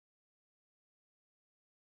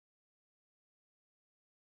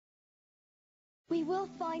We will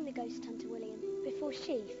find the ghost hunter, William, before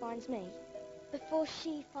she finds me. Before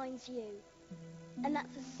she finds you. And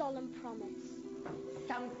that's a solemn promise.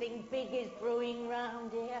 Something big is brewing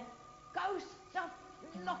round here. Ghosts are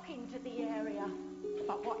flocking to the area.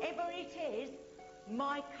 But whatever it is,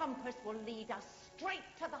 my compass will lead us straight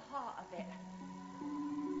to the heart of it.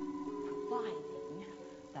 Providing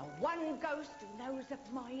the one ghost who knows of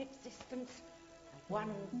my existence, the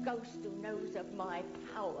one ghost who knows of my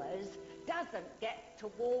powers, doesn't get to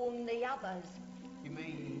warn the others. You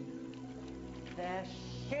mean? The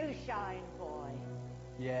Shoeshine Boy.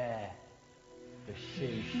 Yeah, the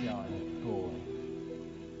Shoeshine Boy.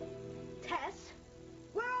 Tess,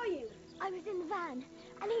 where are you? I was in the van,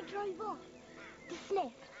 and he drove off to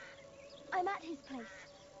sniff. I'm at his place.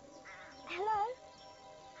 Hello?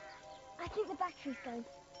 I think the battery's going.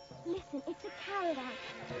 Listen, it's a caravan.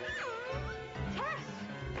 Tess!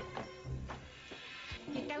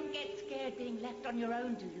 You don't get scared being left on your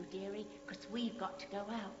own, do you, dearie? Because we've got to go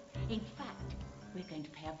out. In fact, we're going to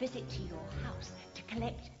pay a visit to your house to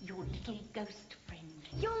collect your little ghost friend.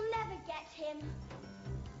 You'll never get him.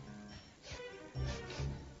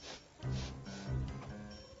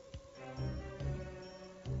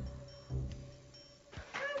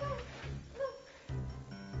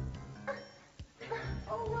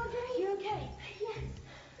 Oh, Roger, you okay? Yes.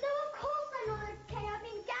 No, of course I'm not okay. I've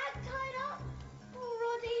been gagged, tied up. Oh,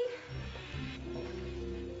 Roddy.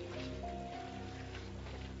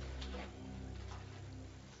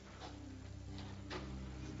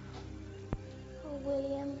 Oh,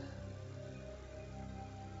 William.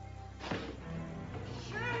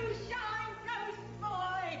 Shoeshine Ghost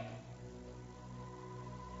Boy!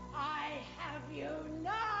 I have you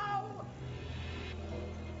now!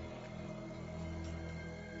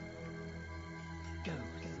 Ghost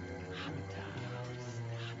Hunter.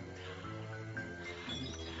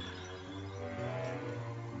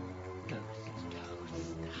 Ghost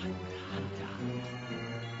Hunter.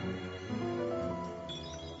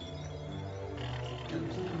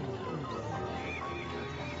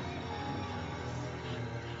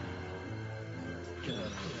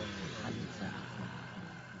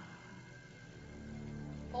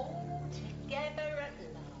 All together at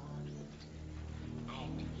last.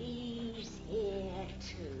 And he's here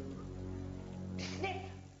too. Sniff!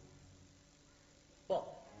 What?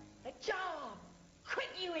 A jar! Quick,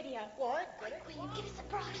 you idiot! What? Quick, William, give us a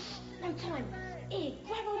brush. No time. Here,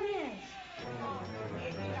 grab on ears.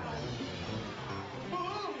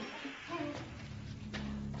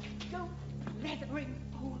 Don't blethering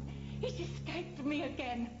fool. He's escaped me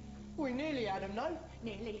again. We nearly had him, no?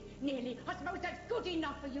 Nearly. I suppose that's good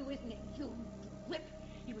enough for you, isn't it? You whip.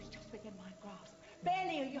 He was just within my grasp.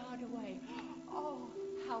 Barely a yard away. Oh,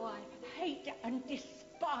 how I hate and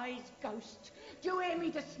despise ghosts. Do you hear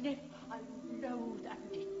me, to Sniff? I loathe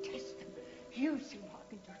and detest them. You see what I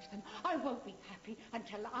can do to them. I won't be happy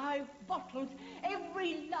until I've bottled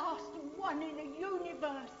every last one in the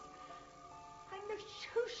universe. And the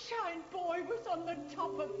Shoeshine Boy was on the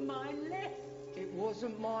top of my list. It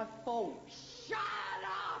wasn't my fault. Shut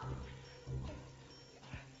up!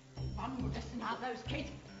 Mum, listen out, those kids.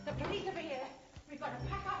 The police are here. We've got to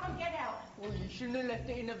pack up and get out. Well, you shouldn't have left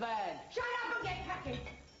it in the van. Shut up and get packing.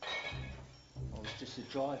 I was just a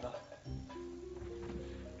driver.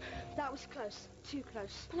 That was close. Too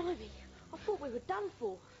close. Blimey, I thought we were done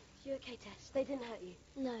for. You okay, Tess? They didn't hurt you?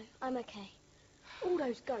 No, I'm okay. All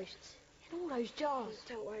those ghosts in all those jars.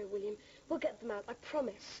 Don't worry, William. We'll get them out, I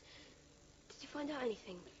promise. Did you find out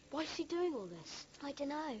anything? Why is she doing all this? I don't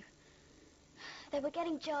know. They were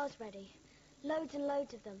getting jars ready. Loads and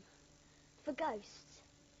loads of them. For ghosts.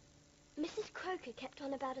 Mrs. Croker kept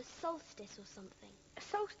on about a solstice or something. A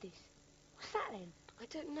solstice? What's that then? I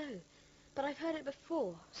don't know. But I've heard it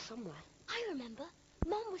before, somewhere. I remember.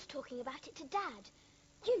 Mum was talking about it to Dad.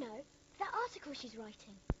 You know, that article she's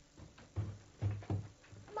writing.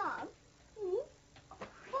 Mum?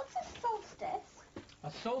 What's a solstice?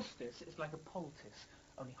 A solstice is like a poultice,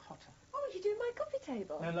 only hotter. Oh, you do my coffee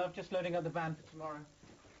table? No, love, just loading up the van for tomorrow.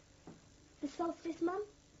 The solstice, Mum?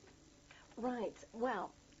 Right,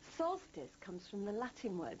 well, solstice comes from the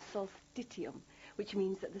Latin word solstitium, which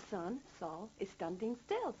means that the sun, sol, is standing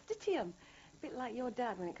still, stitium. A bit like your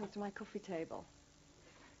dad when it comes to my coffee table.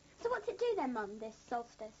 So what's it do then, Mum, this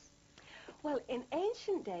solstice? Well, in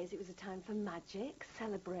ancient days, it was a time for magic,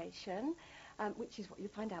 celebration, which is what you'll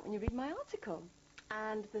find out when you read my article.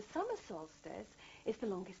 And the summer solstice is the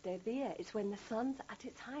longest day of the year. It's when the sun's at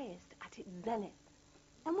its highest, at its zenith.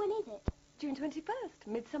 And when is it? June 21st,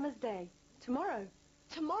 Midsummer's Day. Tomorrow.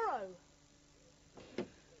 Tomorrow.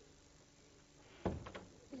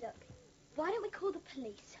 Look, why don't we call the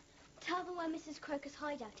police? Tell them where Mrs. Croker's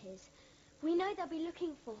hideout is. We know they'll be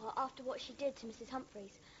looking for her after what she did to Mrs.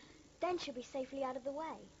 Humphreys. Then she'll be safely out of the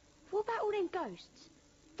way. What about all them ghosts?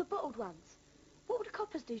 The bottled ones? What would the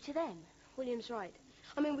coppers do to them? William's right.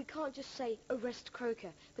 I mean, we can't just say, arrest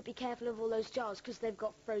Croker, but be careful of all those jars because they've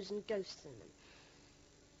got frozen ghosts in them.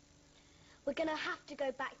 We're going to have to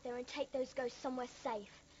go back there and take those ghosts somewhere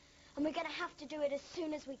safe. And we're going to have to do it as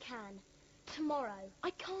soon as we can. Tomorrow. I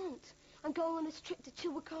can't. I'm going on this trip to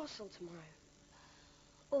Chilworth Castle tomorrow.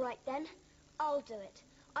 All right, then. I'll do it.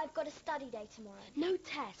 I've got a study day tomorrow. No,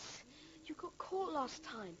 Tess. You got caught last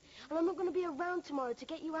time. And I'm not going to be around tomorrow to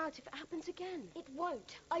get you out if it happens again. It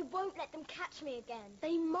won't. I won't let them catch me again.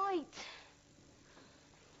 They might.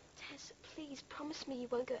 Tess, please promise me you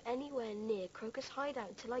won't go anywhere near Croker's hideout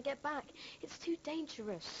until I get back. It's too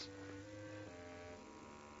dangerous.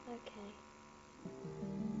 Okay.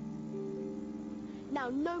 Now,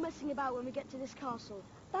 no messing about when we get to this castle.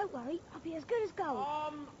 Don't worry. I'll be as good as gold.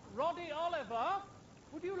 Roddy Oliver,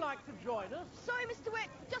 would you like to join us? Sorry, Mr. Witt.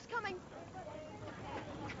 Just coming.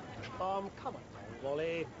 Come on,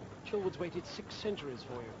 Wally. Chilwood's waited 6 centuries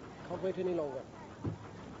for you. Can't wait any longer.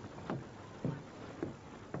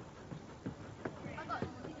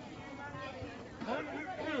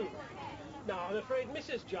 Now, I'm afraid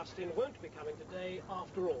Mrs. Justin won't be coming today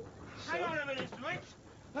after all. Hang on a minute, Switch.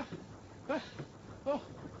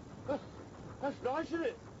 That's nice, isn't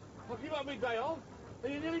it? I'll give up my day off,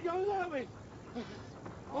 and you nearly go without me.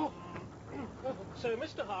 So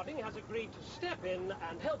Mr. Harding has agreed to step in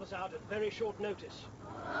and help us out at very short notice.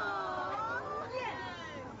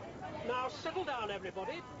 Now settle down,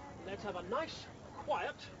 everybody. Let's have a nice,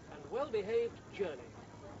 quiet and well-behaved journey.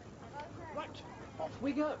 Right, off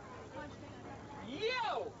we go.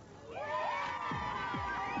 Yo!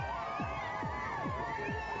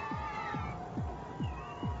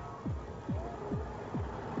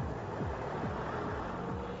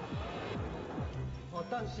 I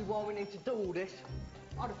don't see why we need to do all this.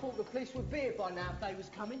 I'd have thought the police would be here by now if they was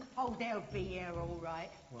coming. Oh, they'll be here all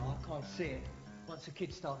right. Well, I can't see it. Once the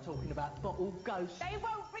kids start talking about bottled ghosts. They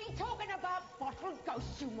won't be talking about bottled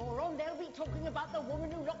ghosts, you moron. They'll be talking about the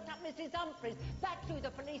woman who locked up Mrs. Humphreys. That's who the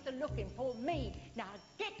police are looking for, me. Now,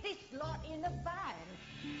 get this lot in the van.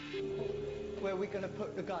 Where are we going to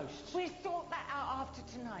put the ghosts? We'll sort that out after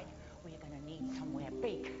tonight. We're going to need somewhere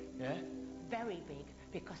big. Yeah? Very big,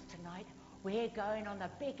 because tonight we're going on the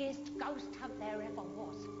biggest ghost hunt there ever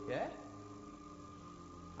was. Yeah?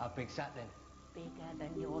 How big's that then? Bigger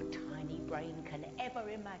than your tiny brain can ever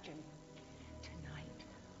imagine. Tonight,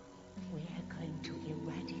 we're going to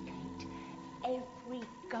eradicate every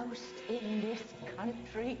ghost in this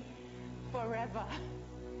country forever.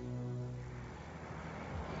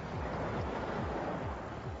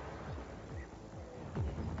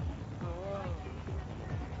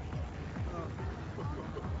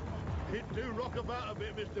 It do rock about a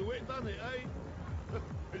bit, Mr. Witt, doesn't it, eh?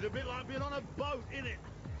 It's a bit like being on a boat, innit?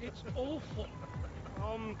 It's awful.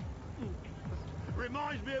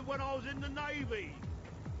 Reminds me of when I was in the Navy.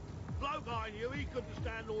 Bloke I knew, he couldn't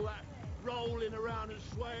stand all that rolling around and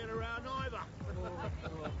swaying around either.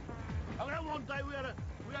 And then one day we had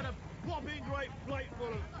a whopping great plate full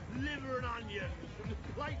of liver and onions.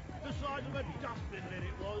 A plate the size of a dustbin bin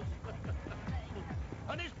it was.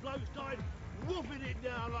 And this bloke started woofing it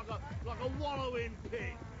down like a wallowing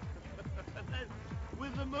pig. And then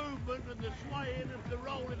with the movement and the swaying and the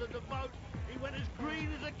rolling of the boat, he went as green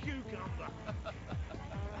as a cucumber.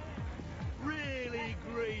 Really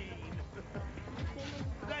green.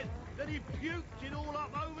 Then he puked it all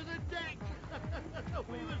up over the deck.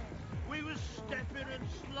 we was stepping and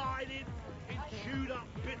sliding in chewed up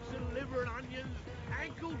bits of liver and onions,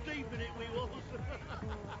 ankle deep in it we was.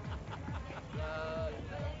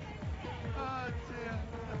 Oh dear.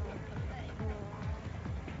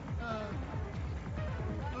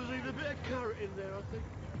 There was even a bit of carrot in there, I think.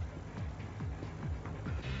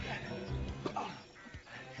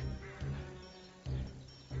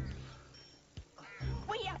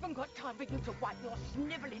 We haven't got time for you to wipe your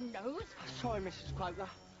snivelling nose. Sorry, Mrs. Croker.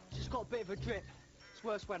 Just got a bit of a drip. It's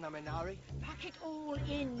worse when I'm in a hurry. Pack it all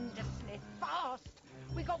in, Smith, fast.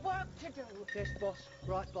 We got work to do. Yes, boss.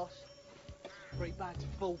 Right, boss. 3 bags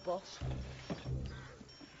full, boss.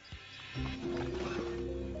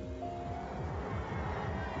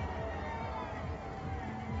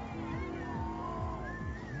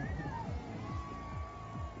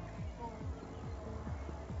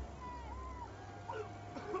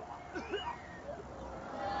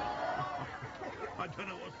 I don't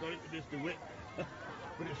know what's got into Mr. Witt,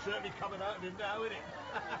 but it's certainly coming out of him now, isn't it?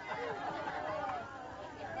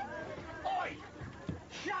 Oi!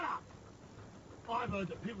 Shut up! I'm heard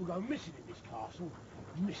that people go missing in this castle,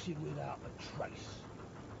 missing without a trace.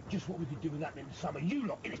 Just what we could do with that in the summer. You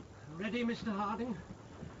lot, innit? Ready, Mr. Harding?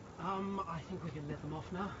 I think we can let them off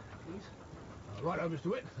now, please. Right, Mr.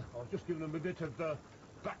 Witt. I was just giving them a bit of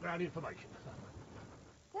background information.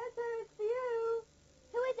 Tessa, it's for you.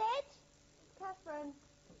 Who is it? Catherine.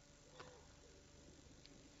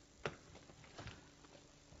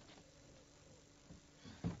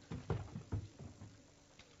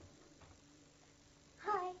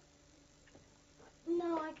 Hi.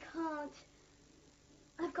 No, I can't.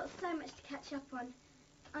 I've got so much to catch up on.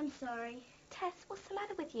 I'm sorry. Tess, what's the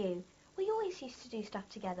matter with you? We always used to do stuff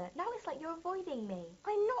together. Now it's like you're avoiding me.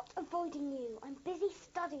 I'm not avoiding you. I'm busy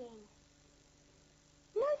studying.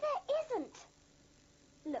 No, there isn't.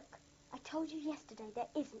 Look, I told you yesterday there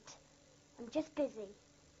isn't. I'm just busy.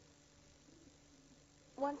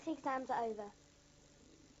 Once the exams are over.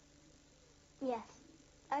 Yes.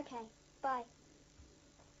 Okay, bye.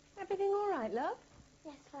 Everything all right, love?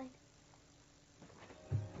 Yes, fine.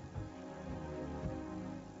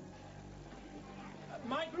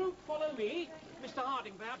 My group, follow me. Mr.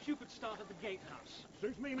 Harding, perhaps you could start at the gatehouse.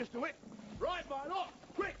 Suits me, Mr. Witt. Right, my lot.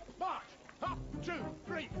 Quick, march. Up, 2,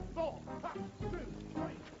 3, 4. Up, 2, 3,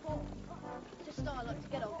 4. Just start like to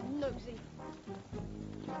get on, nosy.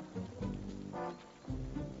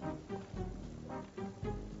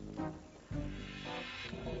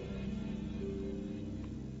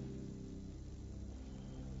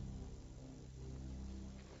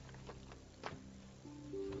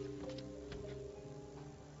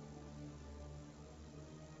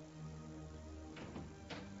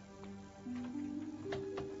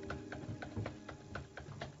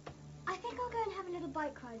 I think I'll go and have a little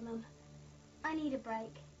bike ride, Mum. I need a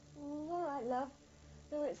break. All right, love.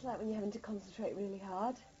 Know what it's like when you're having to concentrate really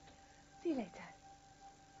hard. See you later.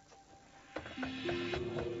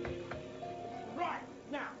 Right,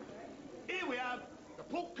 now, here we have the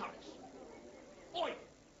portcullis. Oi,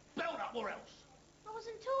 belt up or else. I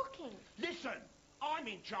wasn't talking. Listen, I'm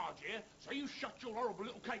in charge here, so you shut your horrible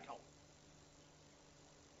little cake hole.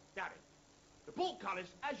 Now then, the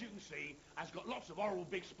portcullis, as you can see, has got lots of horrible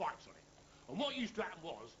big spikes on it. And what used to happen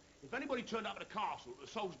was, if anybody turned up at a castle that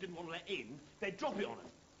the soldiers didn't want to let in, they'd drop it on them.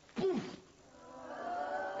 Poof!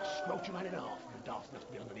 They'd squelch a man in half, and the daftness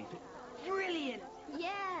to be underneath it. Brilliant.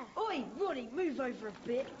 Yeah. Oi, Ronnie, move over a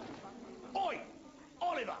bit. Oi!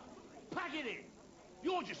 Oliver! Pack it in!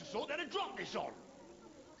 You're just the sort that'd drop this on.